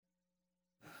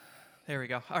There we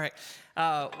go. All right.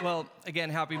 Well, again,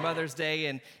 happy Mother's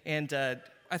Day, and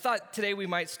I thought today we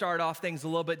might start off things a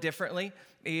little bit differently.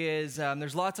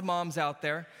 There's lots of moms out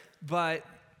there, but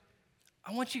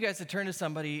I want you guys to turn to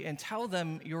somebody and tell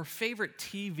them your favorite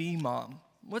TV mom.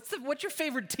 What's your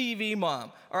favorite TV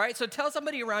mom? All right. So tell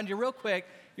somebody around you real quick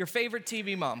your favorite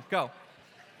TV mom. Go.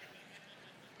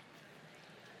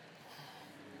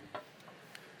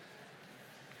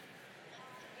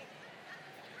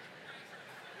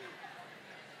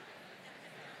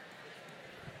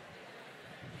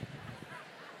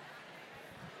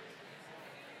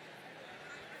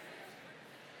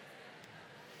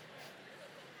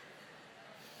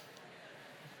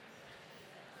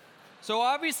 So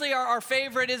obviously our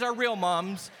favorite is our real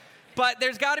moms, but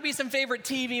there's got to be some favorite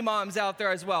TV moms out there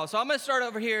as well. So I'm going to start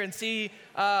over here and see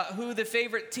who the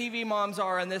favorite TV moms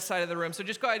are on this side of the room. So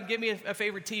just go ahead and give me a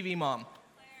favorite TV mom.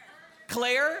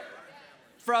 Claire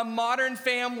from Modern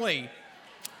Family.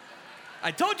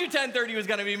 I told you 10:30 was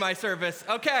going to be my service.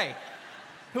 Okay.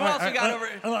 Who else we got over?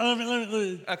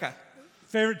 Okay.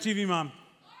 Favorite TV mom.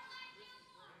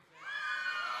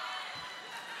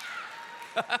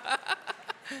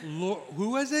 Who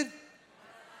was it?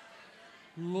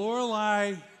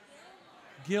 Lorelai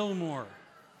Gilmore.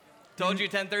 Told you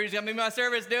 10:30 is going to be my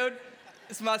service, dude.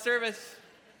 It's my service.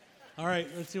 All right,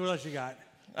 let's see what else you got.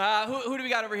 Who do we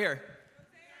got over here?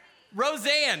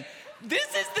 Roseanne.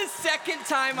 This is the second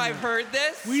time I've heard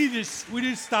this. We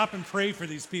just stop and pray for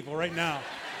these people right now.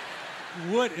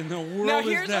 What in the world is that? Now,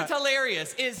 here's what's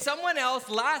hilarious, is someone else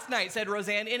last night said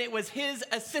Roseanne, and it was his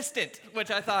assistant, which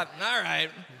I thought, all right,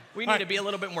 we need to be a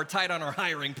little bit more tight on our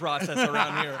hiring process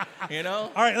around here, you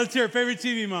know? All right, let's hear it. Favorite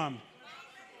TV mom.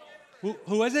 Who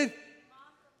was it?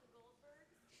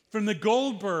 From the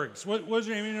Goldbergs. What was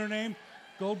her name in her name?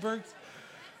 Goldbergs?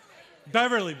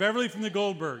 Beverly from the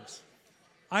Goldbergs.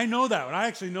 I know that one. I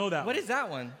actually know that one. What is that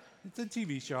one? It's a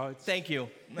TV show. Thank you.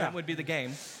 That would be the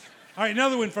game. All right,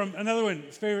 another one.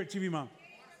 Favorite TV mom.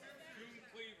 June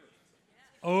Cleaver.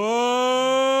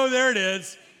 Oh, there it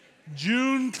is.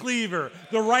 June Cleaver.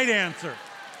 The right answer.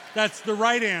 That's the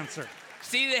right answer.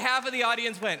 See, half of the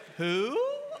audience went, who?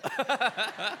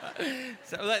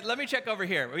 So let me check over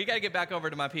here. We got to get back over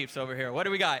to my peeps over here. What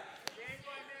do we got?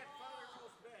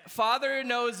 Father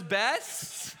Knows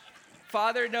Best.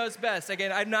 Father Knows Best.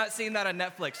 Again, I've not seen that on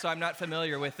Netflix, so I'm not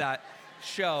familiar with that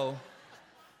show.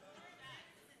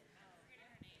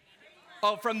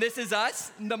 Oh, from This Is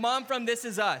Us? The mom from This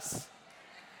Is Us.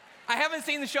 I haven't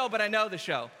seen the show, but I know the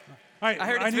show. All right, I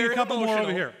heard it's need very a couple emotional. more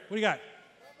over here. What do you got?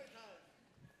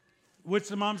 What's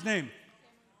the mom's name?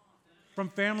 From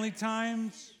Family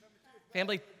Times?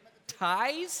 Family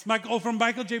Ties? From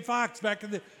Michael J. Fox back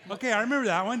in the... Okay, I remember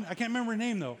that one. I can't remember her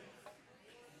name, though.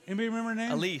 Anybody remember her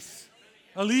name? Elise.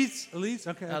 Elise?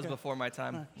 Okay. That was before my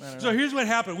time. Right. So here's what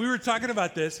happened. We were talking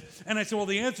about this, and I said, well,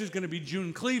 the answer is going to be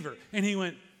June Cleaver. And he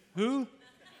went, who?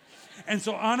 And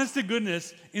so, honest to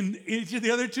goodness, in each of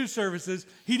the other two services,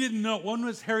 he didn't know. One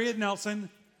was Harriet Nelson,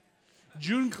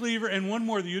 June Cleaver, and one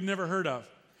more that you'd never heard of.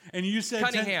 And you said...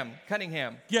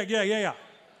 Cunningham. Yeah.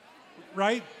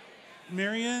 Right?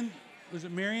 Marion? Was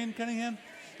it Marion Cunningham?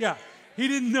 Yeah. He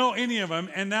didn't know any of them,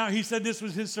 and now he said this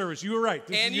was his service. You were right.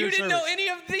 And you didn't know any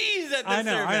of these at this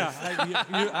service.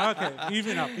 I know. Okay,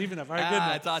 even up. All right, good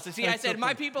enough. That's awesome. See, I said,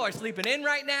 my people are sleeping in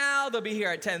right now. They'll be here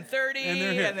at 10:30. And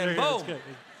they're here. And then boom.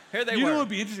 Here they were. You know what would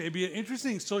be interesting? It'd be an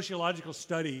interesting sociological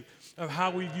study of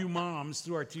how we view moms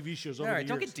through our TV shows over the years.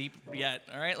 Don't get deep yet,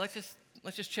 all right? Let's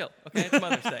just chill, okay? It's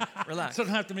Mother's Day. Relax. So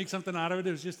don't have to make something out of it.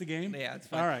 It was just a game? Yeah, it's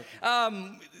fine. All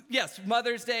right. Yes,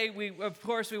 Mother's Day. We want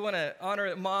to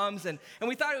honor moms, and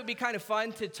we thought it would be kind of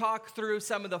fun to talk through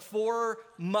some of the 4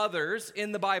 mothers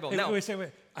in the Bible. Hey,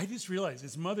 wait. I just realized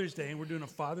it's Mother's Day, and we're doing a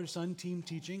father-son team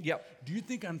teaching. Yep. Do you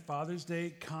think on Father's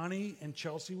Day, Connie and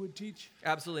Chelsea would teach?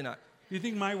 Absolutely not. Do you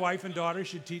think my wife and daughter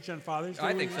should teach on Father's Day?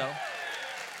 I think so.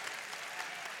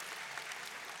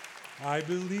 I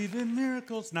believe in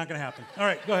miracles. Not going to happen. All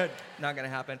right, go ahead. Not going to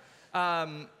happen.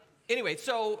 Anyway,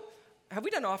 so have we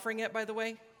done offering yet, by the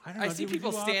way? I don't know. I see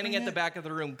people standing at the back of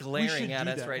the room glaring at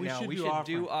us right now. We should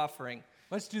do offering.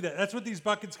 Let's do that. That's what these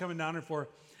buckets coming down are for.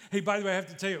 Hey, by the way, I have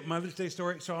to tell you a Mother's Day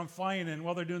story. So I'm flying in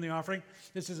while they're doing the offering.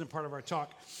 This isn't part of our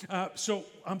talk. So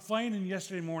I'm flying in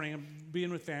yesterday morning. I'm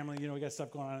being with family. You know, we got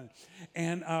stuff going on.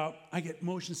 And I get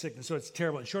motion sickness, so it's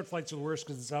terrible. And short flights are the worst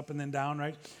because it's up and then down,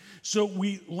 right? So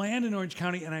we land in Orange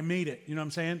County, and I made it. You know what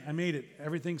I'm saying? I made it.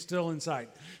 Everything's still inside.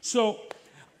 So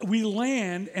we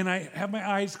land, and I have my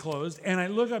eyes closed, and I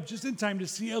look up just in time to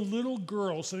see a little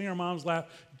girl sitting on her mom's lap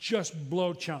just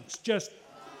blow chunks. Just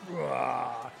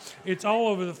It's all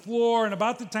over the floor, and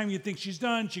about the time you think she's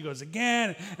done, she goes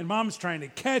again, and mom's trying to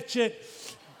catch it.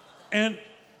 And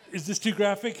is this too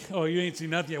graphic? Oh, you ain't seen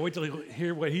nothing yet. Wait till you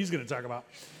hear what he's going to talk about.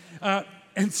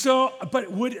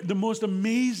 The most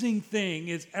amazing thing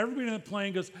is everybody on the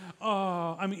plane goes,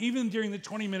 oh, I mean, even during the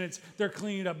 20 minutes, they're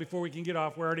cleaning it up before we can get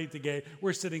off. We're already at the gate.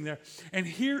 We're sitting there. And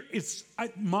here,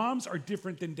 moms are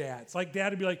different than dads. Like,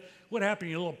 dad would be like, what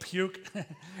happened, you little puke?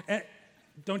 And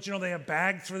don't you know they have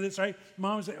bags for this, right?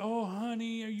 Mom's like, oh,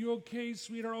 honey, are you okay,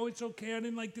 sweetheart? Oh, it's okay. I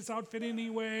didn't like this outfit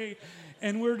anyway.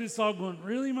 And we're just all going,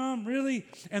 really, Mom? Really?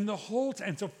 And the whole time.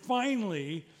 And so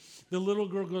finally, the little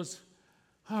girl goes,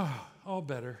 oh, all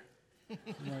better.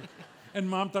 And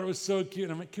Mom thought it was so cute.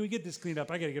 And I'm like, can we get this cleaned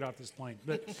up? I got to get off this plane.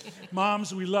 But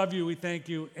moms, we love you. We thank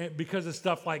you because of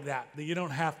stuff like that you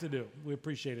don't have to do. We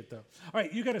appreciate it, though. All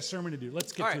right, you got a sermon to do.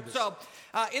 Let's get to this. So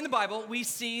in the Bible, we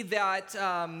see that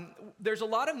there's a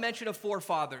lot of mention of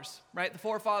forefathers, right? The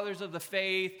forefathers of the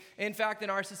faith. In fact, in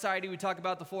our society, we talk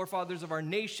about the forefathers of our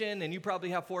nation, and you probably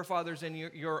have forefathers in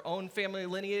your own family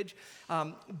lineage.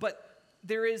 But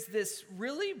there is this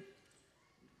really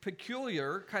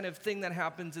peculiar kind of thing that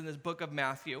happens in this book of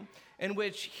Matthew, in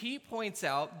which he points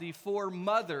out the four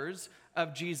mothers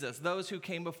of Jesus, those who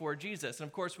came before Jesus. And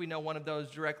of course, we know one of those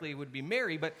directly would be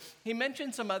Mary, but he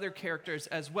mentioned some other characters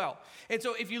as well. And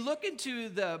so if you look into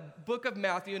the book of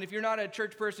Matthew, and if you're not a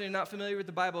church person, you're not familiar with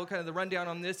the Bible, kind of the rundown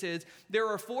on this is, there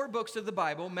are 4 books of the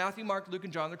Bible, Matthew, Mark, Luke,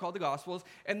 and John. They're called the Gospels,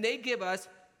 and they give us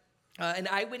an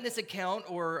eyewitness account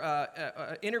or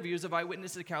interviews of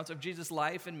eyewitness accounts of Jesus'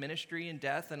 life and ministry and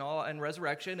death and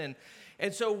resurrection.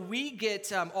 And so we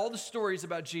get all the stories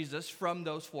about Jesus from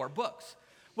those 4 books.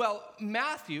 Well,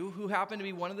 Matthew, who happened to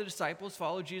be one of the disciples,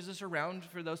 followed Jesus around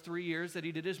for those 3 years that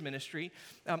he did his ministry.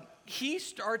 He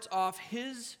starts off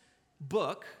his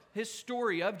book, his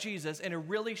story of Jesus, in a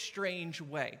really strange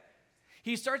way.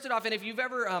 He starts it off, and if you've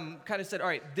ever kind of said, all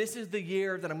right, this is the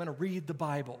year that I'm going to read the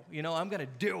Bible, I'm going to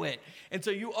do it. And so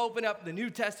you open up the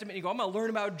New Testament, and you go, I'm going to learn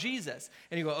about Jesus.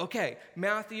 And you go, okay,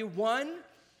 Matthew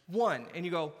 1:1. And you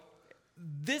go,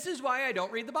 this is why I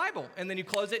don't read the Bible. And then you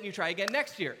close it, and you try again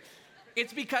next year.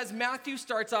 It's because Matthew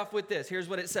starts off with this. Here's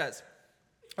what it says.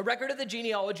 A record of the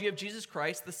genealogy of Jesus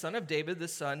Christ, the son of David, the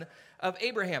son of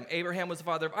Abraham. Abraham was the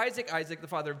father of Isaac, Isaac the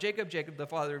father of Jacob, Jacob the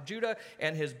father of Judah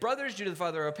and his brothers, Judah the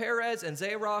father of Perez and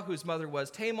Zerah, whose mother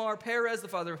was Tamar, Perez the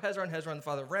father of Hezron, Hezron the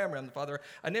father of Ram, Ram the father of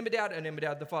Amminadab,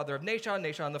 Amminadab the father of Nahshon,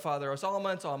 Nahshon the father of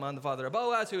Solomon, Solomon the father of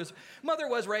Boaz, whose mother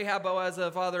was Rahab, Boaz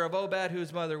the father of Obed,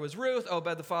 whose mother was Ruth,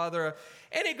 Obed the father of...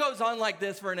 And it goes on like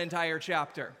this for an entire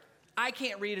chapter. I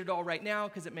can't read it all right now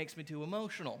because it makes me too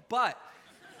emotional, but...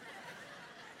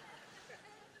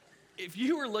 if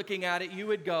you were looking at it, you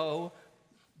would go,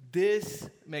 this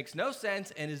makes no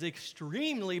sense and is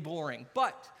extremely boring.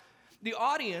 But the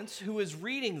audience who is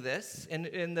reading this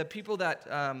and the people that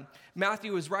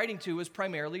Matthew was writing to was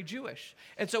primarily Jewish.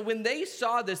 And so when they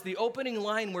saw this, the opening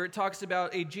line where it talks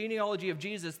about a genealogy of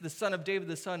Jesus, the son of David,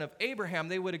 the son of Abraham,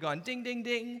 they would have gone, ding, ding,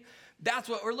 ding. That's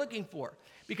what we're looking for.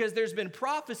 Because there's been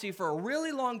prophecy for a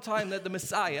really long time that the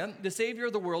Messiah, the Savior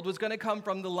of the world, was going to come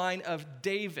from the line of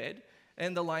David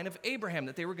and the line of Abraham,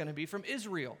 that they were going to be from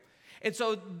Israel. And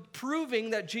so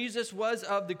proving that Jesus was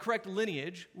of the correct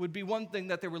lineage would be one thing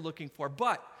that they were looking for.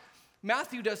 But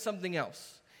Matthew does something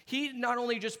else. He not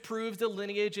only just proves the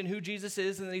lineage and who Jesus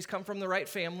is and that he's come from the right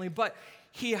family, but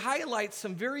he highlights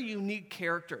some very unique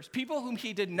characters, people whom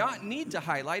he did not need to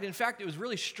highlight. In fact, it was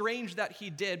really strange that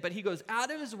he did, but he goes out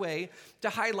of his way to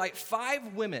highlight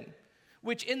 5 women,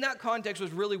 which in that context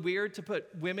was really weird to put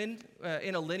women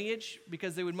in a lineage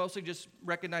because they would mostly just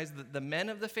recognize the men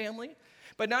of the family.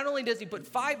 But not only does he put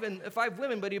 5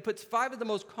 women, but he puts 5 of the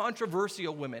most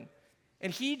controversial women.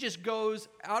 And he just goes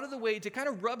out of the way to kind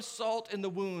of rub salt in the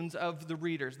wounds of the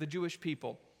readers, the Jewish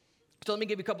people. So let me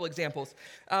give you a couple examples.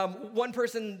 One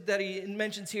person that he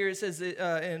mentions here, it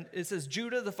says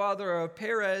Judah, the father of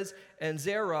Perez and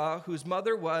Zerah, whose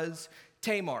mother was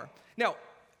Tamar. Now,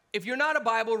 if you're not a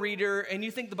Bible reader and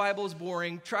you think the Bible is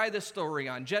boring, try this story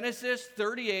on. Genesis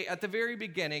 38, at the very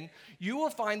beginning, you will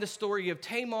find the story of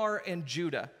Tamar and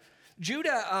Judah.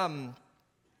 Judah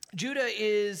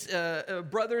is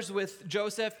brothers with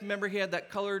Joseph. Remember, he had that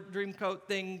colored dream coat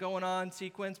thing going on,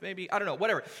 sequence maybe? I don't know,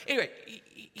 whatever. Anyway,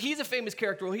 he's a famous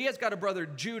character. Well, he has got a brother,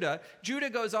 Judah. Judah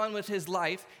goes on with his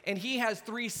life, and he has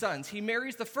 3 sons. He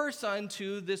marries the first son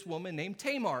to this woman named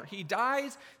Tamar. He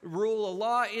dies. The rule of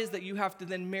law is that you have to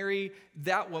then marry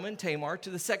that woman, Tamar, to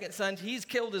the second son. He's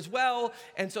killed as well,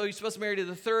 and so he's supposed to marry to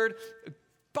the third. A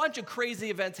bunch of crazy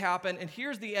events happen, and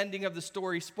here's the ending of the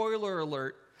story. Spoiler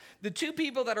alert. The 2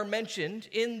 people that are mentioned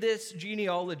in this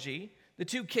genealogy, the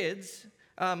 2 kids,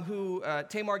 who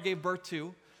Tamar gave birth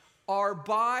to, are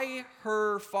by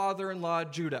her father-in-law,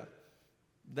 Judah.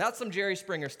 That's some Jerry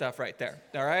Springer stuff right there,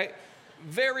 all right?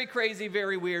 Very crazy,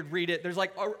 very weird. Read it. There's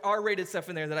like R-rated stuff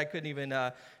in there that I couldn't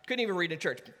even read in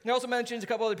church. He also mentions a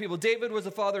couple other people. David was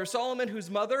the father of Solomon, whose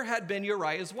mother had been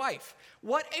Uriah's wife.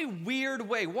 What a weird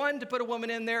way. One, to put a woman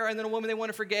in there, and then a woman they want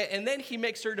to forget, and then he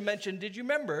makes her to mention, did you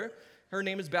remember, her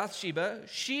name is Bathsheba.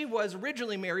 She was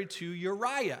originally married to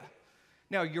Uriah.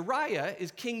 Now, Uriah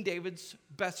is King David's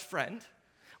best friend.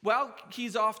 While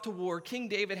he's off to war, King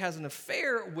David has an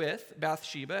affair with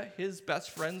Bathsheba, his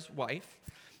best friend's wife,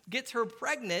 gets her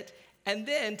pregnant, and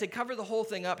then, to cover the whole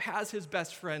thing up, has his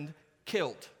best friend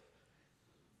killed.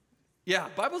 Yeah,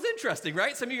 Bible's interesting,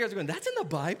 right? Some of you guys are going, that's in the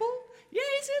Bible? Yeah,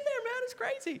 he's in there, man. It's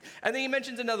crazy. And then he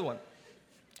mentions another one.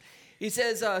 He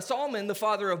says, Solomon, the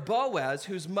father of Boaz,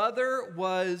 whose mother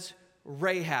was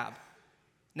Rahab.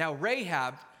 Now,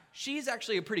 Rahab, she's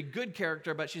actually a pretty good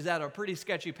character, but she's had a pretty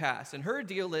sketchy past. And her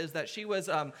deal is that she was,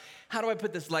 how do I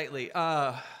put this lightly?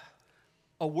 A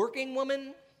working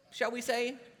woman, shall we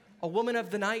say? A woman of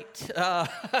the night. I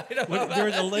don't know. There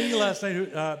was a lady last night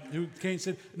who came and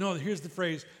said, no, here's the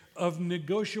phrase, of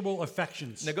negotiable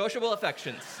affections. Negotiable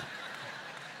affections.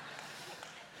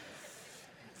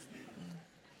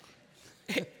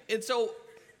 And so,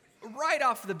 right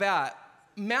off the bat,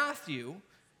 Matthew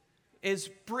is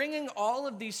bringing all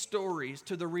of these stories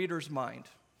to the reader's mind.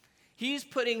 He's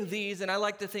putting these, and I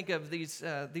like to think of these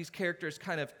characters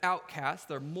kind of outcasts.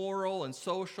 They're moral and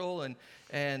social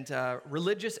and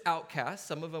religious outcasts.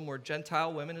 Some of them were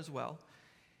Gentile women as well.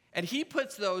 And he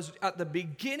puts those at the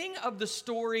beginning of the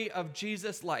story of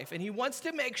Jesus' life. And he wants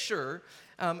to make sure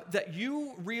that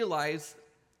you realize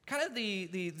kind of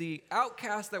the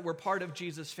outcasts that were part of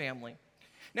Jesus' family.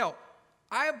 Now,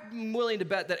 I'm willing to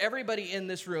bet that everybody in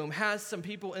this room has some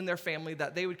people in their family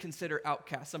that they would consider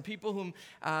outcasts. Some people whom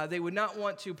they would not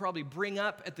want to probably bring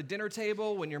up at the dinner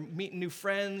table when you're meeting new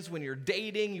friends, when you're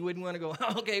dating. You wouldn't want to go,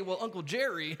 okay, well, Uncle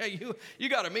Jerry, you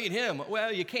got to meet him.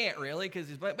 Well, you can't really,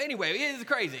 but anyway, it's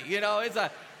crazy. You know,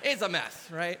 it's a mess,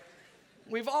 right?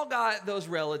 We've all got those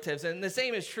relatives, and the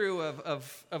same is true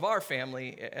of our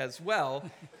family as well.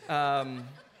 Not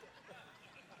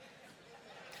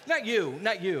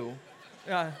you.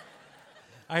 I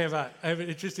have an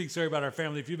interesting story about our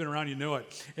family. If you've been around, you know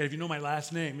it. And if you know my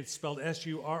last name, it's spelled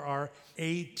Surratt.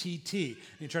 And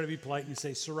you try to be polite and you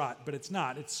say Surratt, but it's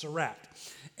not. It's Surratt.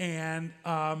 And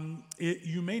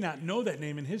you may not know that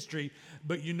name in history,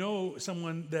 but you know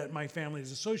someone that my family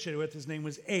is associated with. His name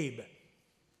was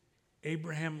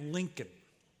Abraham Lincoln.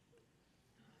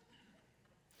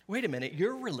 Wait a minute.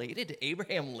 You're related to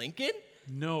Abraham Lincoln?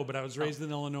 No, but I was raised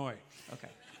in Illinois. Okay.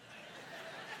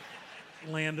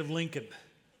 Land of Lincoln,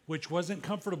 which wasn't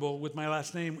comfortable with my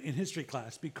last name in history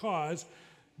class because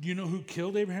do you know who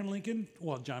killed Abraham Lincoln?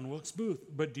 Well, John Wilkes Booth.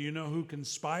 But do you know who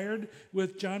conspired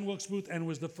with John Wilkes Booth and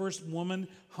was the first woman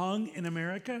hung in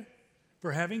America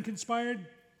for having conspired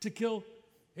to kill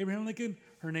Abraham Lincoln?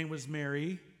 Her name was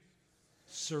Mary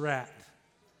Surratt.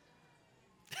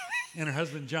 And her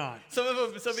husband, John. Some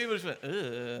people just went,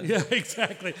 ugh. Yeah,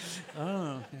 exactly.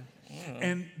 Oh, yeah.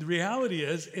 And the reality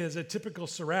is a typical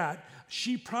Surratt,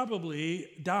 she probably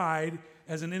died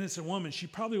as an innocent woman. She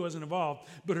probably wasn't involved,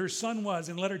 but her son was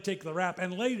and let her take the rap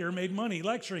and later made money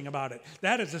lecturing about it.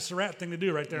 That is a Surratt thing to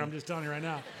do right there. I'm just telling you right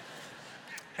now.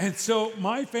 And so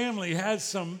my family has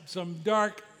some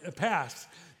dark past,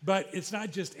 but it's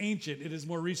not just ancient. It is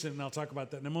more recent, and I'll talk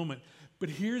about that in a moment. But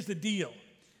here's the deal.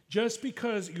 Just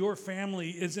because your family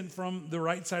isn't from the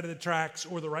right side of the tracks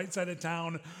or the right side of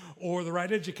town or the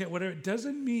right education, whatever, it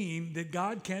doesn't mean that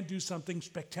God can't do something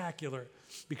spectacular,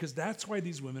 because that's why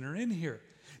these women are in here.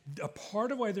 A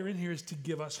part of why they're in here is to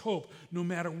give us hope, no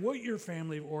matter what your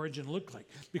family of origin looked like,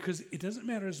 because it doesn't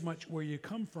matter as much where you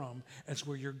come from as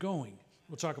where you're going.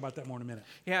 We'll talk about that more in a minute.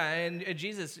 Yeah, and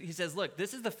Jesus, he says, look,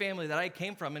 this is the family that I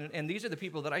came from, and these are the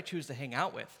people that I choose to hang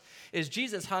out with. Is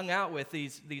Jesus hung out with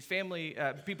these family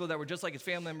people that were just like his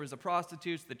family members, the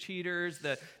prostitutes, the cheaters,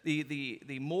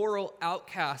 the moral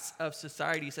outcasts of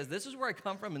society. He says, this is where I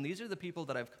come from, and these are the people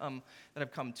that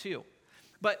I've come to.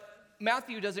 But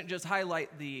Matthew doesn't just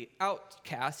highlight the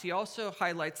outcasts, he also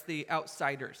highlights the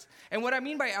outsiders. And what I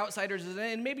mean by outsiders is,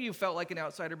 and maybe you felt like an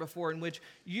outsider before, in which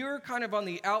you're kind of on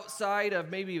the outside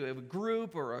of maybe a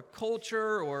group or a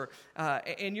culture,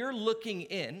 and you're looking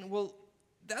in. Well,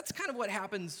 that's kind of what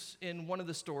happens in one of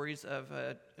the stories of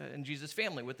in Jesus'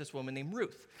 family with this woman named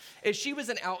Ruth. Is she was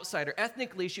an outsider.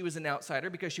 Ethnically, she was an outsider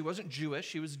because she wasn't Jewish.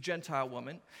 She was a Gentile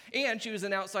woman. And she was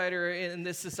an outsider in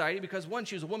this society because, one,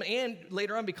 she was a woman and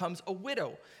later on becomes a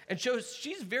widow. And so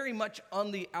she's very much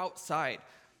on the outside.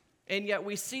 And yet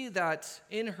we see that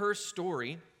in her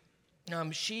story,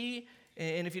 she,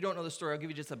 and if you don't know the story, I'll give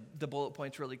you just the bullet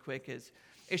points really quick, is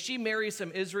she marries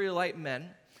some Israelite men.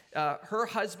 Her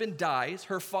husband dies.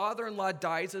 Her father-in-law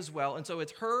dies as well. And so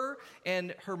it's her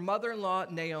and her mother-in-law,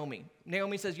 Naomi.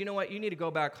 Naomi says, you know what? You need to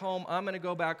go back home. I'm going to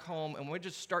go back home, and we'll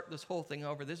just start this whole thing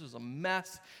over. This was a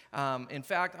mess. In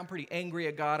fact, I'm pretty angry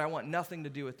at God. I want nothing to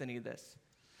do with any of this.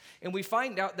 And we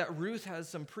find out that Ruth has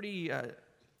some pretty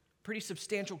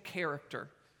substantial character.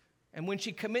 And when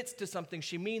she commits to something,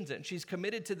 she means it. And she's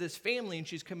committed to this family, and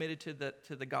she's committed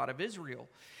to the God of Israel.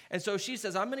 And so she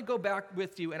says, I'm going to go back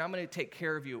with you, and I'm going to take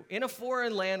care of you. In a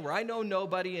foreign land where I know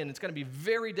nobody, and it's going to be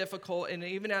very difficult, and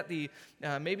even at the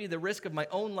maybe the risk of my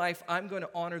own life, I'm going to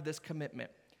honor this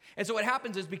commitment. And so what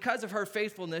happens is, because of her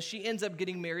faithfulness, she ends up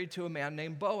getting married to a man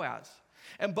named Boaz.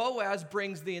 And Boaz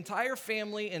brings the entire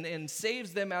family and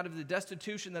saves them out of the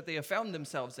destitution that they have found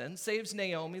themselves in, saves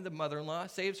Naomi, the mother-in-law,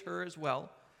 saves her as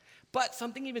well. But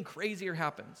something even crazier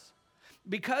happens.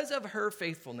 Because of her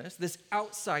faithfulness, this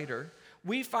outsider,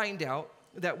 we find out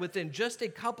that within just a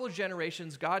couple of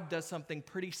generations, God does something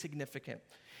pretty significant.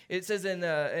 It says in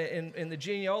the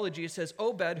genealogy, it says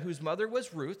Obed, whose mother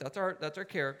was Ruth, that's our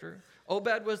character.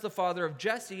 Obed was the father of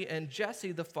Jesse, and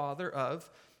Jesse the father of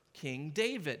King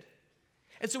David.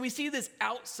 And so we see this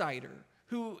outsider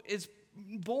who is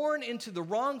born into the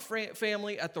wrong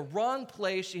family at the wrong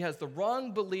place. She has the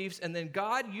wrong beliefs, and then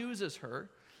God uses her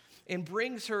and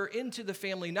brings her into the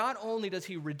family. Not only does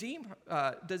he redeem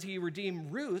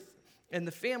Ruth and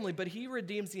the family, but he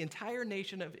redeems the entire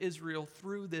nation of Israel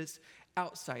through this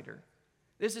outsider.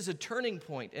 This is a turning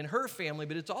point in her family,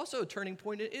 but it's also a turning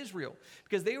point in Israel,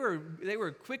 because they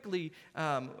were quickly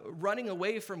running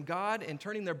away from God and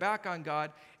turning their back on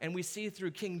God. And we see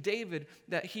through King David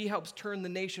that he helps turn the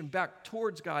nation back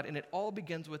towards God. And it all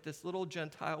begins with this little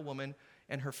Gentile woman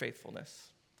and her faithfulness.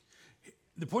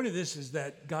 The point of this is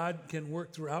that God can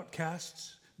work through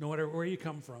outcasts, no matter where you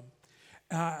come from,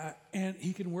 and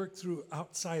he can work through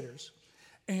outsiders.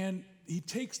 And he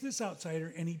takes this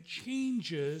outsider and he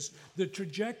changes the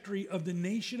trajectory of the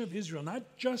nation of Israel,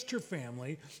 not just her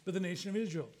family, but the nation of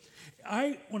Israel.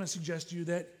 I want to suggest to you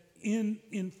that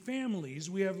in families,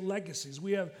 we have legacies.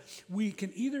 We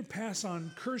can either pass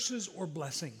on curses or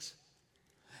blessings.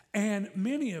 And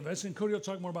many of us, and Cody will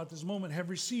talk more about this in a moment, have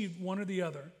received one or the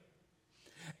other.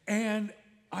 And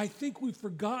I think we've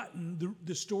forgotten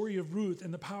the story of Ruth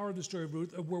and the power of the story of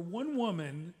Ruth, of where one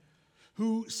woman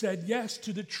who said yes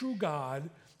to the true God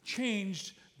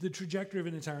changed the trajectory of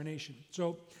an entire nation.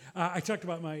 So I talked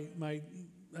about my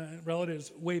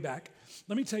relatives way back.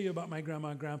 Let me tell you about my grandma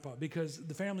and grandpa, because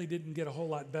the family didn't get a whole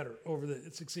lot better over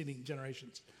the succeeding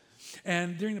generations.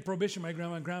 And during the Prohibition, my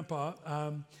grandma and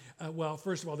grandpa, well,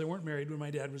 first of all, they weren't married when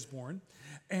my dad was born.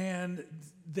 And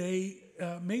they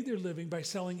made their living by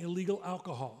selling illegal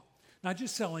alcohol. Not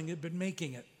just selling it, but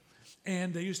making it.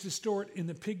 And they used to store it in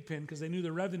the pig pen because they knew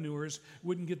the revenuers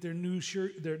wouldn't get their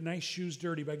nice shoes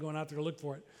dirty by going out there to look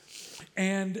for it.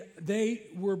 And they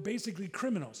were basically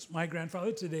criminals. My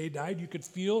grandfather today died. You could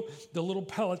feel the little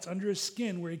pellets under his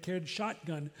skin where he carried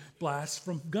shotgun blasts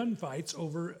from gunfights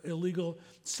over illegal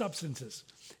substances.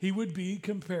 He would be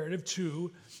comparative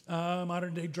to a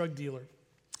modern-day drug dealer.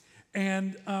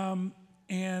 And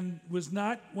was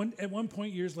not, at one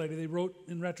point years later, they wrote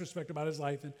in retrospect about his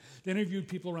life, and they interviewed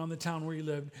people around the town where he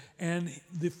lived, and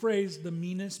the phrase, the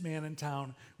meanest man in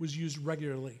town, was used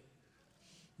regularly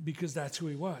because that's who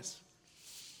he was.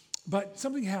 But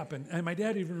something happened, and my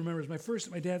dad even remembers,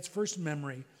 my dad's first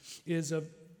memory is of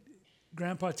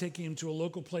Grandpa taking him to a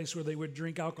local place where they would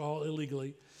drink alcohol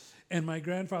illegally, and my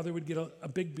grandfather would get a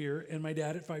big beer, and my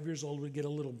dad at 5 years old would get a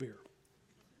little beer.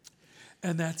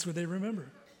 And that's what they remember.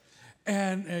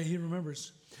 And he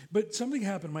remembers. But something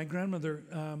happened. My grandmother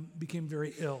became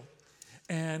very ill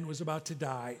and was about to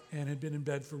die and had been in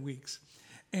bed for weeks.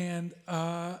 And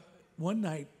one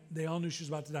night, they all knew she was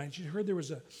about to die. And she heard there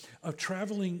was a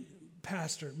traveling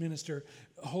minister,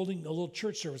 holding a little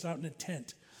church service out in a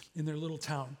tent in their little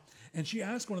town. And she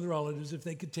asked one of the relatives if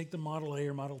they could take the Model A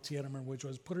or Model T, I don't remember which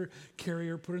was, carry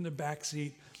her, put her in the back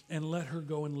seat, and let her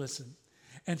go and listen.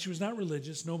 And she was not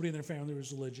religious. Nobody in their family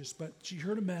was religious. But she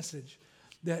heard a message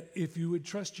that if you would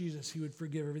trust Jesus, he would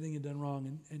forgive everything you'd done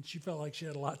wrong. And she felt like she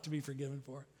had a lot to be forgiven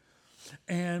for.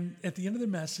 And at the end of the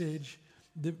message,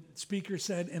 the speaker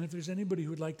said, and if there's anybody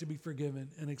who would like to be forgiven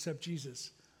and accept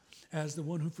Jesus as the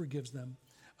one who forgives them,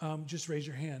 just raise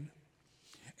your hand.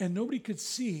 And nobody could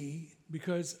see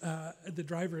because the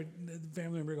driver, the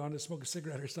family member, had gone to smoke a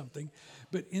cigarette or something.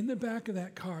 But in the back of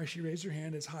that car, she raised her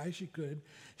hand as high as she could.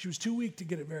 She was too weak to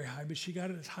get it very high, but she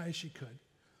got it as high as she could.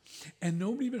 And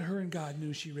nobody but her and God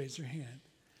knew she raised her hand.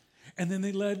 And then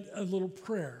they led a little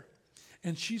prayer.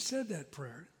 And she said that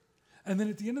prayer. And then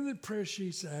at the end of the prayer,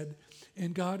 she said,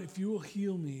 and God, if you will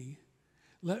heal me,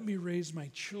 let me raise my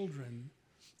children.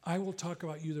 I will talk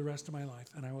about you the rest of my life,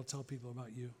 and I will tell people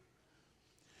about you.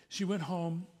 She went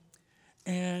home,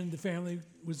 and the family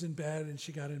was in bed, and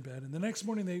she got in bed. And the next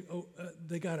morning,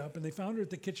 they got up, and they found her at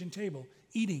the kitchen table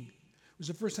eating. It was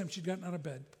the first time she'd gotten out of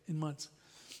bed in months.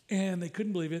 And they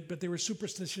couldn't believe it, but they were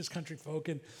superstitious country folk,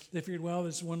 and they figured, well,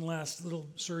 there's one last little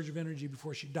surge of energy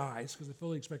before she dies, because they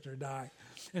fully expect her to die.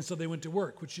 And so they went to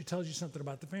work, which tells you something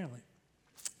about the family.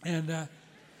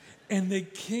 And they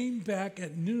came back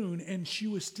at noon, and she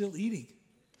was still eating.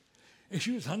 And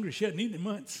she was hungry. She hadn't eaten in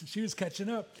months. She was catching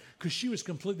up because she was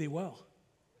completely well.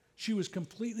 She was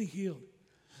completely healed.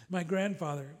 My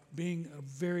grandfather, being a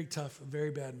very tough, a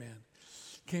very bad man,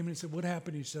 came in and said, what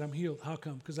happened? He said, I'm healed. How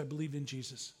come? Because I believe in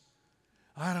Jesus.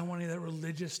 I don't want any of that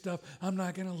religious stuff. I'm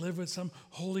not going to live with some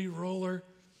holy roller.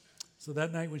 So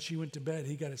that night when she went to bed,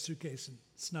 he got a suitcase and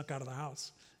snuck out of the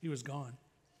house. He was gone.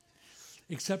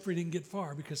 Except for he didn't get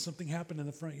far because something happened in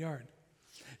the front yard.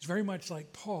 It's very much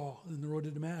like Paul in the road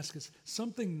to Damascus.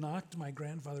 Something knocked my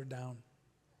grandfather down.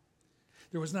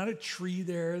 There was not a tree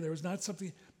there. There was not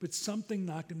something, but something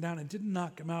knocked him down. It didn't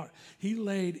knock him out. He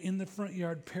laid in the front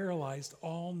yard paralyzed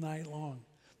all night long,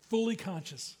 fully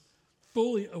conscious,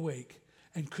 fully awake,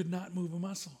 and could not move a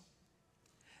muscle.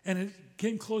 And it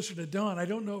came closer to dawn. I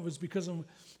don't know if it was because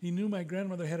he knew my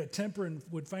grandmother had a temper and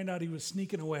would find out he was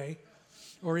sneaking away,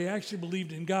 or he actually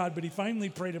believed in God, but he finally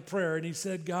prayed a prayer, and he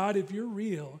said, God, if you're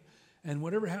real, and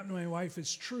whatever happened to my wife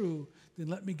is true, then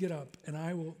let me get up, and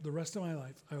I will, the rest of my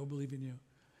life, I will believe in you.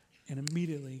 And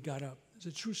immediately he got up. It's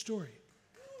a true story.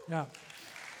 Yeah.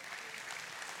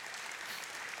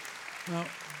 Now,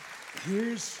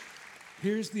 here's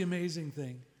the amazing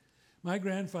thing. My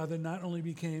grandfather not only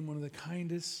became one of the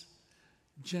kindest,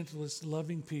 gentlest,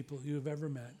 loving people you have ever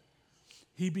met,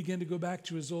 he began to go back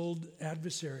to his old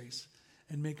adversaries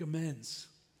and make amends.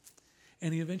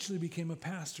 And he eventually became a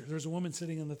pastor. There was a woman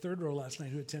sitting in the third row last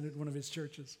night who attended one of his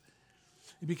churches.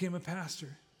 He became a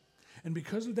pastor. And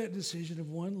because of that decision of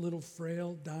one little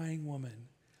frail, dying woman,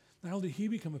 not only did he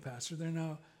become a pastor, there are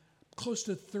now close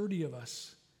to 30 of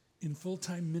us in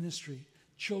full-time ministry,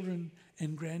 children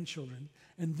and grandchildren.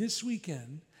 And this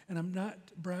weekend, and I'm not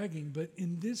bragging, but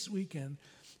in this weekend,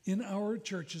 in our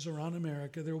churches around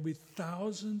America, there will be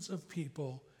thousands of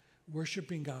people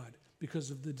worshiping God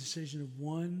because of the decision of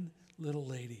one little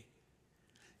lady.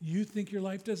 You think your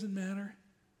life doesn't matter?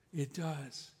 It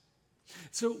does.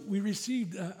 So we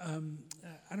received, I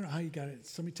don't know how you got it.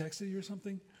 Somebody texted you or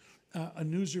something? A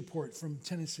news report from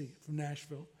Tennessee, from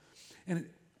Nashville.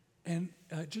 And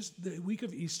just the week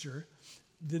of Easter,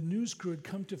 the news crew had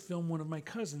come to film one of my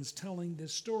cousins telling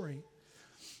this story.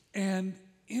 And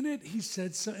in it, he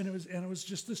said, and it was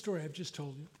just the story I've just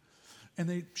told you. And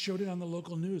they showed it on the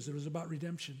local news. It was about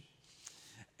redemption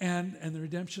and the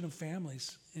redemption of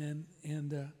families. And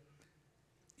in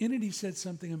it, he said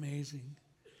something amazing.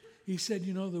 He said,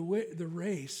 you know, the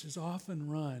race is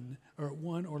often won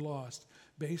or lost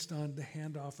based on the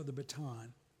handoff of the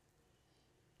baton.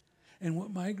 And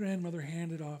what my grandmother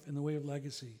handed off in the way of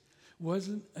legacy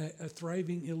wasn't a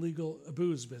thriving illegal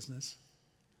booze business.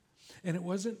 And it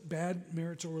wasn't bad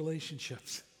marital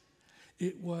relationships.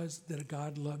 It was that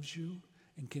God loves you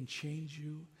and can change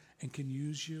you and can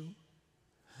use you.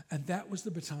 And that was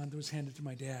the baton that was handed to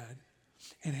my dad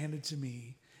and handed to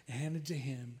me and handed to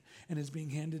him and is being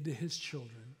handed to his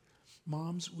children.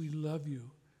 Moms, we love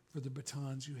you for the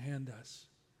batons you hand us.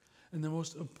 And the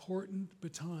most important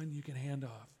baton you can hand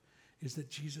off is that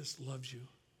Jesus loves you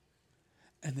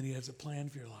and that he has a plan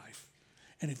for your life.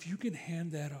 And if you can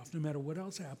hand that off, no matter what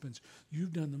else happens,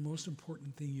 you've done the most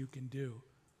important thing you can do.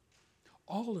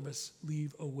 All of us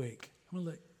leave awake. I'm going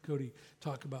to let Cody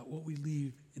talk about what we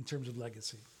leave in terms of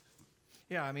legacy.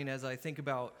 Yeah, I mean, as I think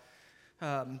about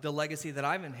the legacy that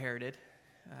I've inherited,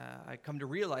 I come to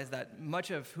realize that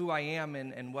much of who I am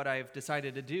and what I've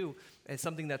decided to do is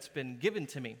something that's been given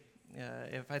to me.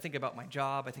 If I think about my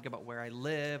job, I think about where I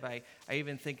live, I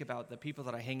even think about the people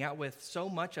that I hang out with. So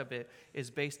much of it is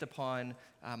based upon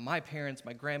my parents,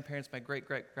 my grandparents, my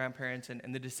great-great-grandparents,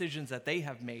 and the decisions that they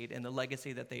have made and the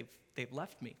legacy that they've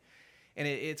left me. And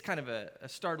it's kind of a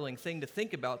startling thing to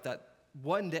think about that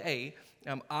one day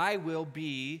I will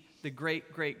be the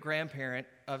great-great-grandparent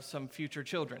of some future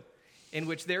children, in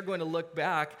which they're going to look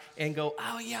back and go,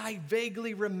 oh, yeah, I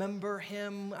vaguely remember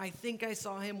him. I think I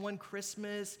saw him one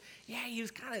Christmas. Yeah, he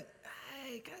was kind of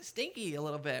stinky a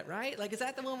little bit, right? Like, is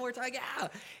that the one we're talking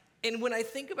about? Yeah. And when I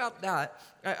think about that,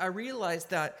 I realize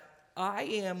that I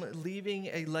am leaving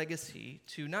a legacy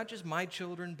to not just my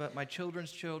children, but my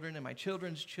children's children and my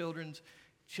children's children's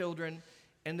children.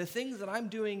 And the things that I'm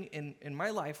doing in my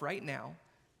life right now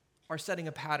are setting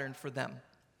a pattern for them.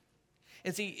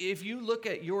 And see, if you look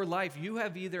at your life, you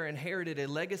have either inherited a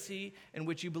legacy in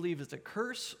which you believe is a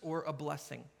curse or a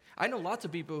blessing. I know lots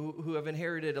of people who have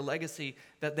inherited a legacy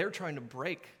that they're trying to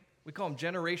break. We call them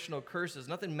generational curses.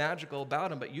 Nothing magical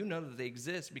about them, but you know that they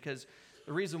exist because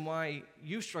the reason why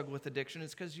you struggle with addiction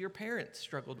is because your parents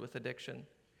struggled with addiction.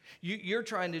 You're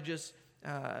trying to just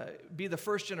be the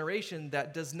first generation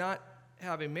that does not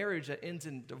have a marriage that ends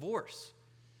in divorce.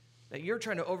 That you're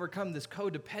trying to overcome this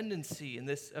codependency and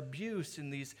this abuse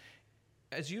and these,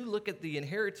 as you look at the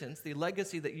inheritance, the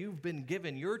legacy that you've been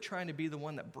given, you're trying to be the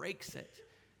one that breaks it.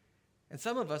 And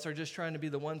some of us are just trying to be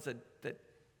the ones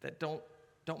that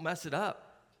don't mess it up.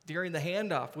 During the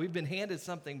handoff, we've been handed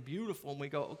something beautiful and we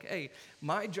go, okay,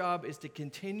 my job is to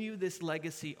continue this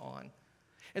legacy on.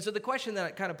 And so the question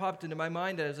that kind of popped into my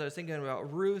mind as I was thinking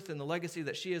about Ruth and the legacy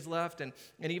that she has left and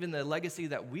even the legacy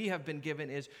that we have been given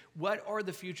is, what are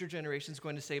the future generations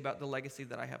going to say about the legacy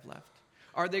that I have left?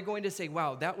 Are they going to say,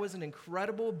 wow, that was an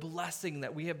incredible blessing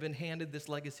that we have been handed this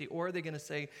legacy? Or are they going to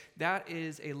say, that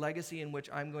is a legacy in which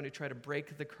I'm going to try to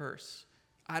break the curse.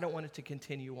 I don't want it to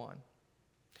continue on.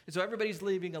 And so everybody's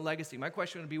leaving a legacy. My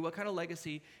question would be, what kind of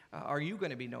legacy are you going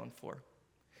to be known for?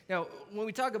 Now, when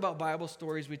we talk about Bible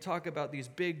stories, we talk about these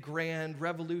big, grand,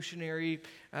 revolutionary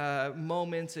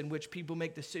moments in which people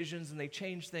make decisions and they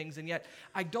change things. And yet,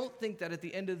 I don't think that at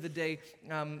the end of the day,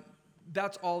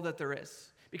 that's all that there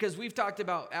is. Because we've talked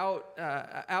about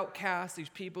outcasts, these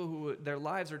people who their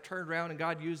lives are turned around and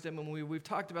God used them. And we've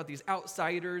talked about these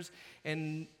outsiders.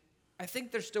 And I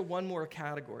think there's still one more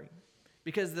category.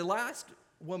 Because the last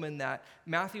woman that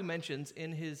Matthew mentions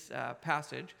in his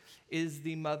passage is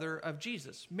the mother of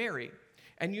Jesus, Mary.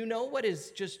 And you know what is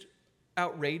just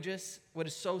outrageous, what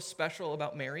is so special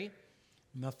about Mary?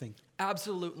 Nothing.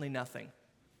 Absolutely nothing.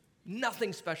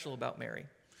 Nothing special about Mary.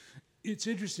 It's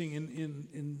interesting,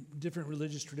 in different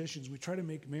religious traditions, we try to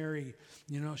make Mary,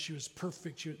 she was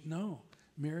perfect. No,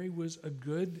 Mary was a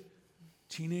good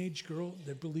teenage girl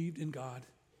that believed in God.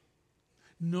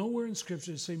 Nowhere in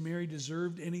Scripture does it say Mary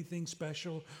deserved anything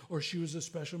special or she was a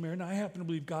special Mary. Now, I happen to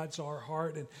believe God saw her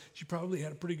heart, and she probably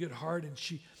had a pretty good heart.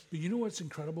 But you know what's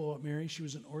incredible about Mary? She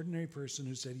was an ordinary person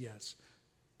who said yes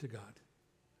to God.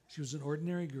 She was an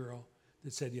ordinary girl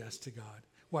that said yes to God.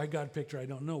 Why God picked her, I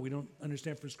don't know. We don't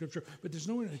understand from Scripture, but there's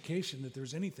no indication that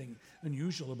there's anything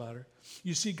unusual about her.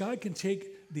 You see, God can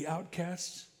take the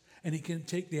outcasts, and He can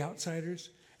take the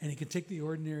outsiders, and He can take the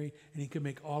ordinary, and He can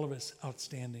make all of us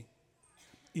outstanding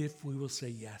if we will say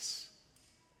yes.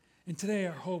 And today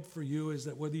our hope for you is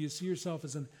that whether you see yourself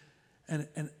as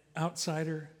an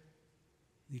outsider,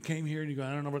 you came here and you go,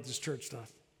 I don't know about this church stuff,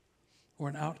 or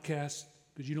an outcast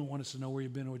because you don't want us to know where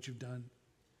you've been or what you've done,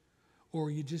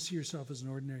 or you just see yourself as an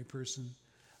ordinary person,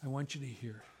 I want you to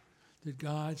hear that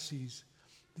God sees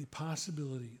the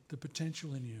possibility, the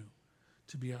potential in you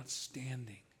to be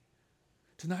outstanding.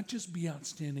 To not just be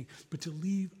outstanding, but to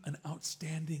leave an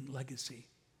outstanding legacy.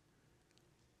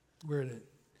 We're at a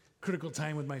critical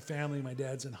time with my family. My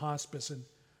dad's in hospice, and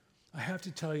I have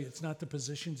to tell you, it's not the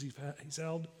positions he's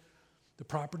held, the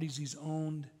properties he's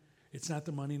owned. It's not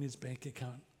the money in his bank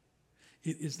account.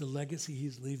 It is the legacy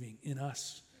he's leaving in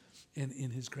us and in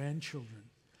his grandchildren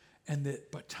and the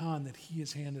baton that he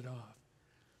has handed off.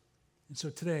 And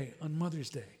so today, on Mother's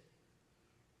Day,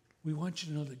 we want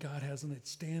you to know that God has an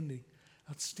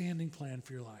outstanding plan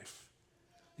for your life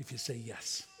if you say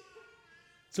yes.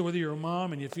 So whether you're a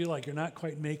mom and you feel like you're not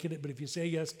quite making it, but if you say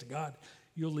yes to God,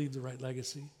 you'll leave the right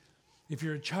legacy. If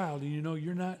you're a child and you know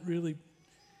you're not really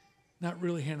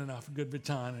handing off a good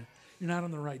baton and you're not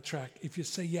on the right track, if you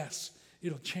say yes,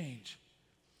 it'll change.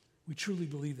 We truly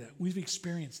believe that. We've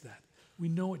experienced that. We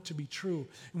know it to be true,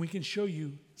 and we can show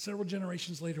you several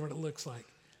generations later what it looks like.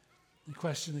 The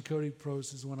question that Cody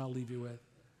posed is the one I'll leave you with.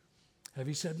 Have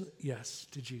you said yes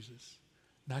to Jesus?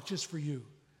 Not just for you,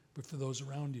 but for those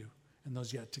around you and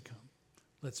those yet to come.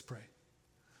 Let's pray.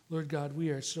 Lord God, we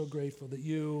are so grateful that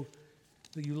you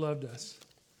loved us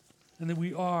and that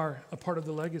we are a part of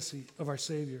the legacy of our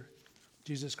Savior,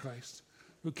 Jesus Christ,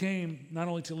 who came not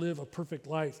only to live a perfect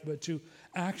life, but to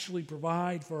actually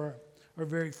provide for our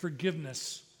very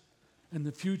forgiveness and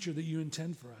the future that you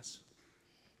intend for us.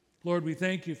 Lord, we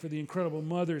thank you for the incredible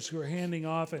mothers who are handing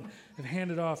off and have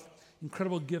handed off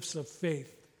incredible gifts of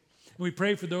faith. And we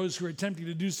pray for those who are attempting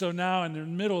to do so now and they're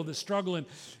in the middle of the struggle, and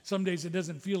some days it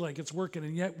doesn't feel like it's working.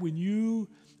 And yet when you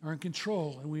are in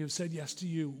control and we have said yes to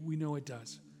you, we know it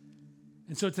does.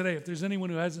 And so today, if there's anyone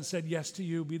who hasn't said yes to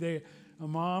you, be they a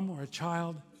mom or a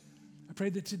child, I pray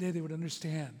that today they would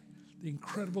understand the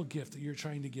incredible gift that you're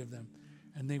trying to give them,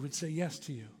 and they would say yes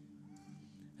to you.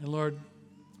 And Lord,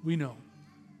 we know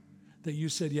that you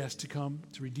said yes to come,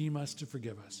 to redeem us, to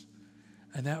forgive us.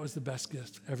 And that was the best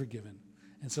gift ever given.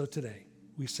 And so today,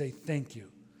 we say thank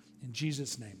you. In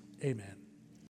Jesus' name, amen.